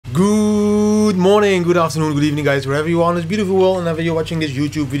Good morning, good afternoon, good evening guys, wherever you are in this beautiful world and whenever you're watching this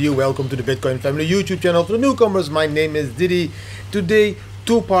YouTube video. Welcome to the Bitcoin Family YouTube channel. For the newcomers, my name is Didi. Today,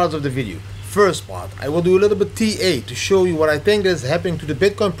 two parts of the video. First part, I will do a little bit TA to show you what I think is happening to the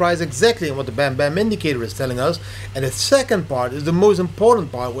Bitcoin price exactly and what the Bam Bam indicator is telling us. And the second part is the most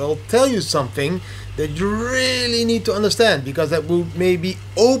important part where I'll tell you something that you really need to understand, because that will maybe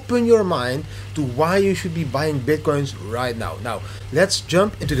open your mind to why you should be buying Bitcoins right now. Now, let's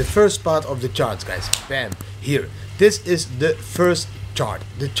jump into the first part of the charts, guys. Bam, here. This is the first chart.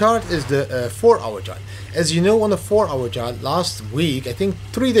 The chart is the 4-hour chart. As you know, on the 4-hour chart, last week, I think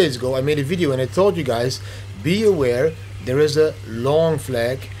 3 days ago, I made a video and I told you guys, be aware, there is a long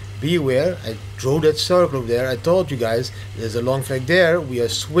flag. Be aware, I drew that circle over there. I told you guys, there's a long flag there. We are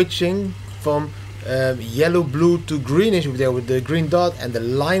switching from yellow, blue to greenish over there with the green dot, and the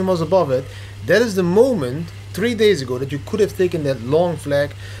line was above it. That is the moment 3 days ago that you could have taken that long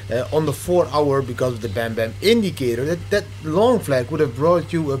flag on the 4-hour because of the Bam Bam indicator. That long flag would have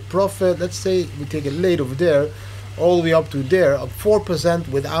brought you a profit. Let's say we take it late over there, all the way up to there, of 4%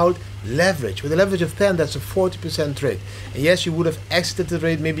 without leverage. With a leverage of 10, that's a 40% trade. And yes, you would have exited the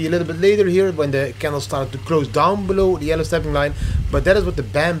trade maybe a little bit later here when the candle started to close down below the yellow stepping line, but that is what the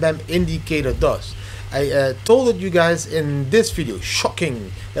Bam Bam indicator does. I told it you guys in this video.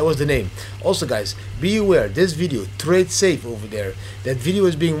 Shocking, that was the name. Also guys, be aware, this video, trade safe over there, that video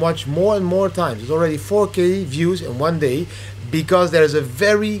is being watched more and more times. There's already 4K views in one day, because there is a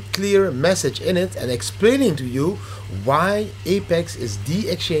very clear message in it and explaining to you why Apex is the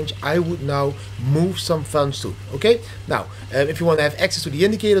exchange I would now move some funds to. Okay, now if you want to have access to the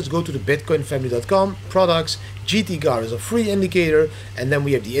indicators, go to the bitcoinfamily.com, products, GTGAR is a free indicator, and then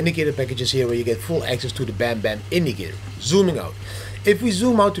we have the indicator packages here where you get full access to the Bam Bam indicator. Zooming out, if we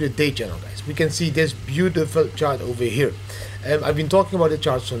zoom out to the day channel, guys, we can see this beautiful chart over here. I've been talking about the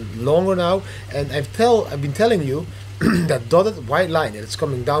charts for longer now, and I've been telling you that dotted white line that is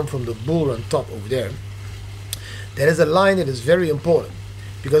coming down from the bull run top over there, that is a line that is very important,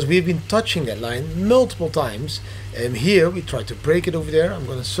 because we've been touching that line multiple times. And here we tried to break it over there. I'm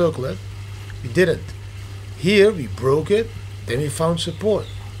going to circle it. We didn't. Here we broke it, then we found support,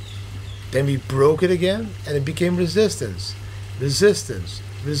 then we broke it again, and it became resistance, resistance,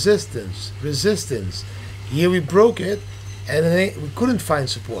 resistance, resistance. Here we broke it, and then we couldn't find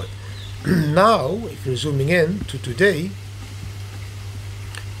support. Now, if you're zooming in to today,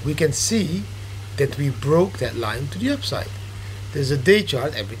 we can see that we broke that line to the upside. There's a day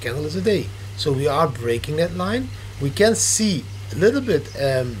chart, every candle is a day. So we are breaking that line. We can see a little bit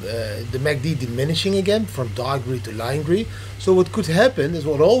the MACD diminishing again from dark green to light green. So what could happen is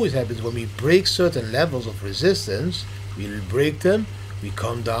what always happens when we break certain levels of resistance. We will break them, we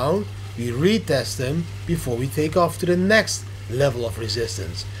come down, we retest them before we take off to the next level of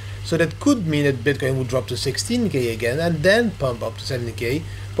resistance. So that could mean that Bitcoin would drop to 16K again and then pump up to 70K,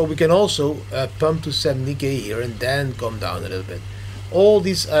 but we can also pump to 70K here and then come down a little bit. All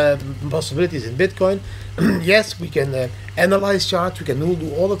these possibilities in Bitcoin. Yes, we can analyze charts, we can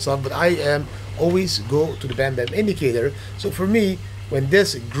do all that stuff, but I always go to the Bam Bam indicator. So for me, when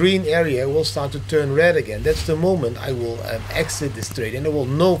this green area will start to turn red again, that's the moment I will exit this trade, and I will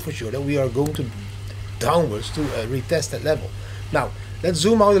know for sure that we are going to downwards to retest that level. Now, let's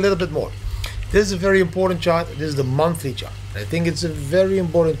zoom out a little bit more. This is a very important chart. This is the monthly chart. I think it's a very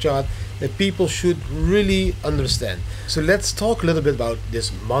important chart that people should really understand. So let's talk a little bit about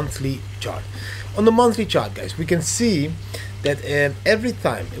this monthly chart. On the monthly chart, guys, we can see that every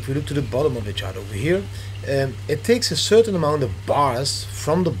time, if we look to the bottom of the chart over here, it takes a certain amount of bars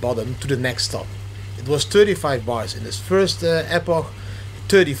from the bottom to the next top. It was 35 bars in this first epoch,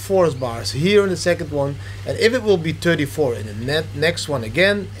 34 bars here in the second one, and if it will be 34 in the next one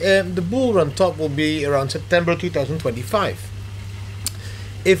again, the bull run top will be around September 2025.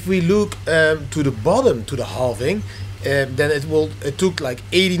 If we look to the bottom to the halving, then it took like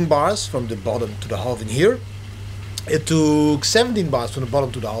 18 bars from the bottom to the halving here. It took 17 bars from the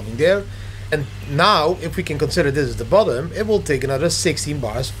bottom to the halving there, and now if we can consider this as the bottom, it will take another 16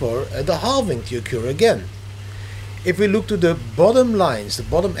 bars for the halving to occur again. If we look to the bottom lines, the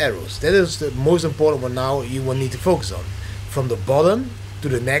bottom arrows, that is the most important one now you will need to focus on. From the bottom to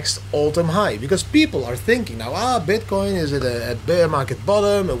the next all-time high. Because people are thinking now, Bitcoin is at a bear market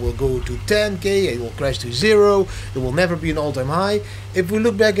bottom, it will go to 10K, it will crash to 0, it will never be an all-time high. If we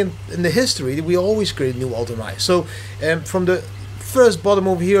look back in the history, we always create new all-time high. So from the first bottom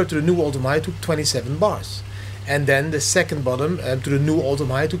over here to the new all-time high took 27 bars. And then the second bottom to the new all-time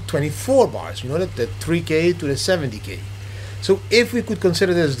high took 24 bars. You know, that the 3K to the 70K. So if we could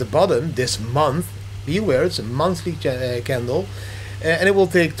consider this as the bottom this month, be aware it's a monthly candle, and it will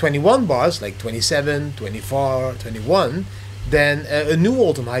take 21 bars, like 27, 24, 21, then a new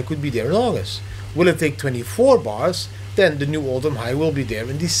all-time high could be there in August. Will it take 24 bars? Then the new all-time high will be there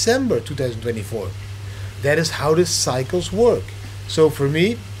in December 2024. That is how the cycles work. So for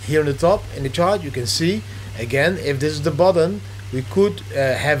me, here on the top in the chart, you can see, again, if this is the bottom, we could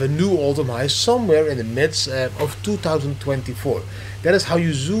have a new all-time high somewhere in the midst of 2024. That is how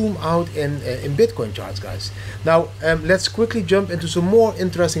you zoom out in Bitcoin charts, guys. Now, let's quickly jump into some more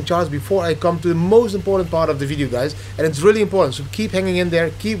interesting charts before I come to the most important part of the video, guys. And it's really important, so keep hanging in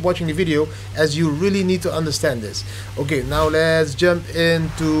there, keep watching the video, as you really need to understand this. Okay, now let's jump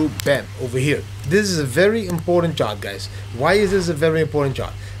into, bam, over here. This is a very important chart, guys. Why is this a very important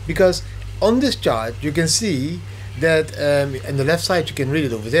chart? Because on this chart, you can see that on the left side, you can read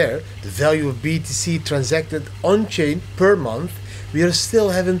it over there, the value of BTC transacted on-chain per month. We are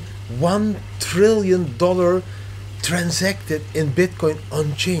still having $1 trillion transacted in Bitcoin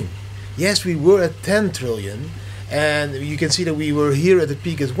on-chain. Yes, we were at 10 trillion, and you can see that we were here at the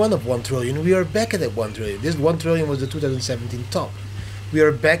peak as 1 trillion. We are back at that 1 trillion. This 1 trillion was the 2017 top. We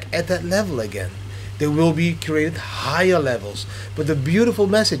are back at that level again. There will be created higher levels. But the beautiful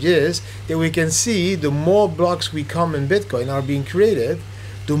message is that we can see the more blocks we come in Bitcoin are being created,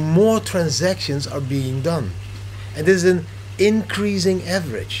 the more transactions are being done. And this is an increasing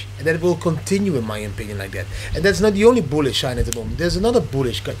average, and that will continue, in my opinion, like that. And that's not the only bullish sign at the moment. There's another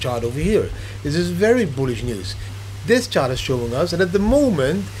bullish chart over here. This is very bullish news. This chart is showing us that at the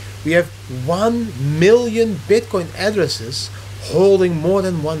moment we have 1 million Bitcoin addresses holding more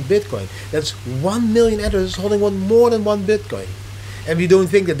than 1 Bitcoin. That's 1 million addresses holding more than 1 Bitcoin. And we don't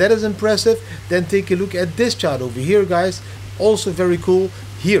think that that is impressive, then take a look at this chart over here, guys. Also very cool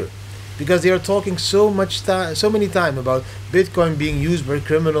here, because they are talking so many times about Bitcoin being used by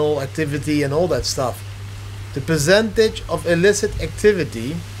criminal activity and all that stuff. The percentage of illicit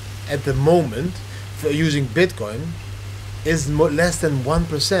activity at the moment for using Bitcoin is less than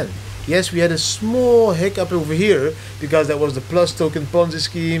 1%. Yes, we had a small hiccup over here because that was the plus token Ponzi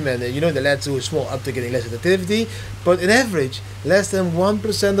scheme, and that led to a small uptick in illicit activity. But in average, less than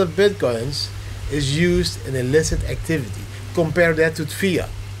 1% of Bitcoins is used in illicit activity. Compare that to fiat,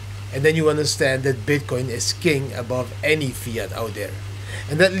 and then you understand that Bitcoin is king above any fiat out there.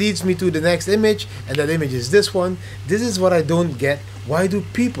 And that leads me to the next image, and that image is this one. This is what I don't get. Why do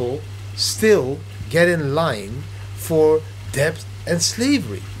people still get in line for debt and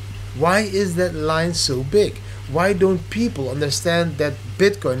slavery? Why is that line so big? Why don't people understand that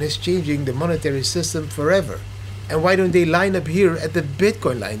Bitcoin is changing the monetary system forever? And why don't they line up here at the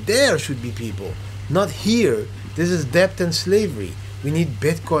Bitcoin line? There should be people, not here. This is debt and slavery. We need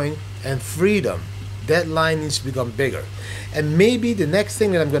Bitcoin and freedom. That line needs to become bigger. And maybe the next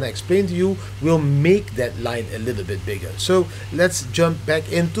thing that I'm going to explain to you will make that line a little bit bigger. So let's jump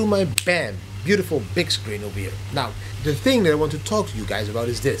back into my beautiful big screen over here. Now, the thing that I want to talk to you guys about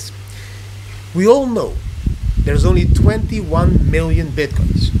is this. We all know there's only 21 million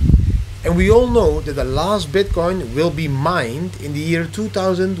Bitcoins. And we all know that the last Bitcoin will be mined in the year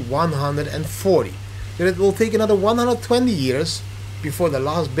 2140. That it will take another 120 years before the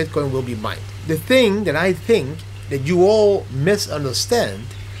last Bitcoin will be mined. The thing that I think that you all misunderstand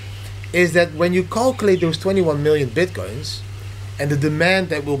is that when you calculate those 21 million Bitcoins and the demand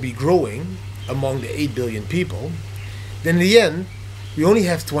that will be growing among the 8 billion people, then in the end, we only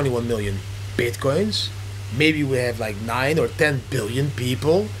have 21 million Bitcoins. Maybe we have like 9 or 10 billion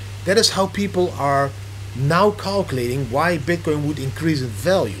people. That is how people are now calculating why Bitcoin would increase in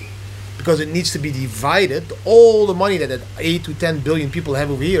value. Because it needs to be divided. All the money that 8 to 10 billion people have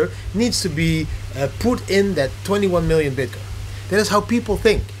over here needs to be put in that 21 million Bitcoin. That is how people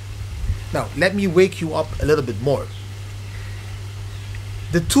think. Now, let me wake you up a little bit more.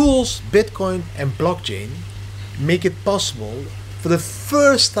 The tools Bitcoin and blockchain make it possible for the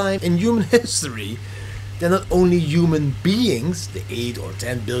first time in human history that not only human beings, the 8 or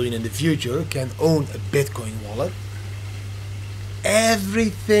 10 billion in the future, can own a Bitcoin wallet.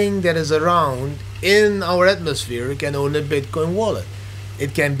 Everything that is around in our atmosphere can own a Bitcoin wallet.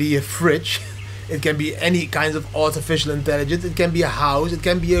 It can be a fridge, it can be any kind of artificial intelligence, it can be a house, it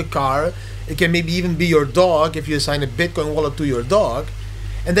can be a car, it can maybe even be your dog if you assign a Bitcoin wallet to your dog.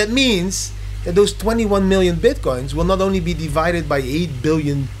 And that means that those 21 million Bitcoins will not only be divided by 8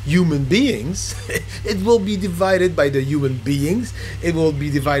 billion human beings, it will be divided by the human beings, it will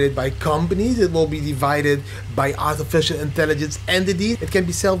be divided by companies, it will be divided by artificial intelligence entities. It can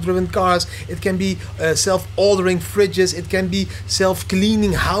be self-driven cars, it can be self-ordering fridges, it can be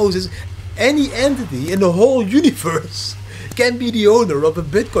self-cleaning houses. Any entity in the whole universe can be the owner of a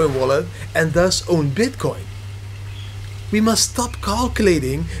Bitcoin wallet and thus own Bitcoin. We must stop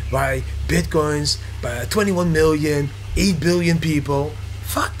calculating by bitcoins, by 21 million, 8 billion people.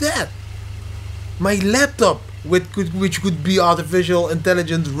 Fuck that. My laptop, which could be artificial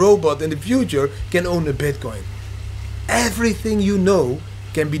intelligence robot in the future, can own a bitcoin. Everything you know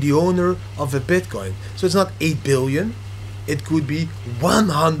can be the owner of a bitcoin. So it's not 8 billion. It could be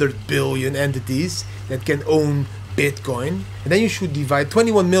 100 billion entities that can own bitcoin. And then you should divide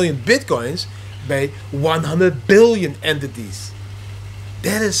 21 million bitcoins by 100 billion entities.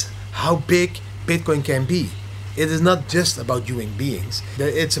 That is how big Bitcoin can be. It is not just about human beings.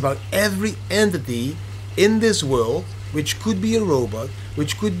 It's about every entity in this world, which could be a robot,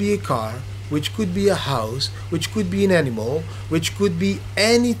 which could be a car, which could be a house, which could be an animal, which could be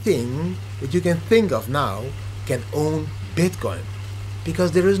anything that you can think of now, can own Bitcoin.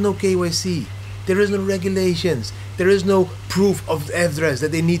 Because there is no KYC, there is no regulations, there is no proof of address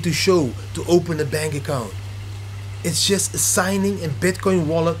that they need to show to open a bank account. It's just assigning a Bitcoin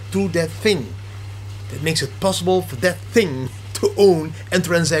wallet to that thing that makes it possible for that thing to own and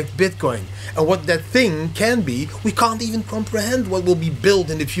transact Bitcoin. And what that thing can be, we can't even comprehend what will be built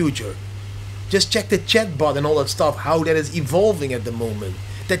in the future. Just check the chatbot and all that stuff, how that is evolving at the moment.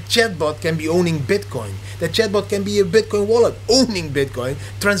 That chatbot can be owning Bitcoin. That chatbot can be a Bitcoin wallet, owning Bitcoin,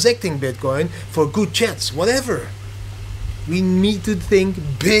 transacting Bitcoin for good chats, whatever. We need to think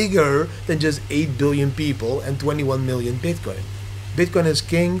bigger than just 8 billion people and 21 million Bitcoin. Bitcoin is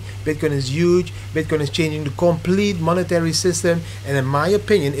king, Bitcoin is huge, Bitcoin is changing the complete monetary system, and in my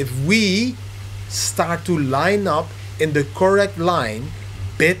opinion, if we start to line up in the correct line,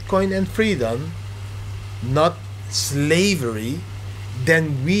 Bitcoin and freedom, not slavery,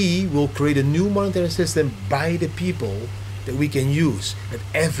 then we will create a new monetary system by the people that we can use, that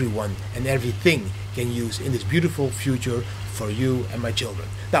everyone and everything can use in this beautiful future for you and my children.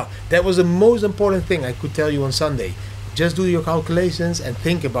 Now, that was the most important thing I could tell you on Sunday. Just do your calculations and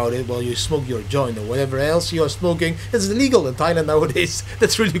think about it while you smoke your joint or whatever else you are smoking. It's illegal in Thailand nowadays.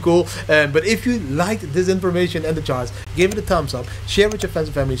 That's really cool. But if you liked this information and the charts, give it a thumbs up, share with your friends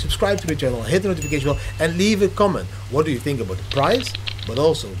and family, subscribe to the channel, hit the notification bell, and leave a comment. What do you think about the price? But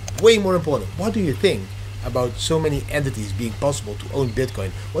also, way more important, what do you think about so many entities being possible to own Bitcoin?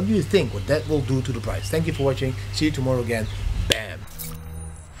 What do you think what that will do to the price? Thank you for watching. See you tomorrow again.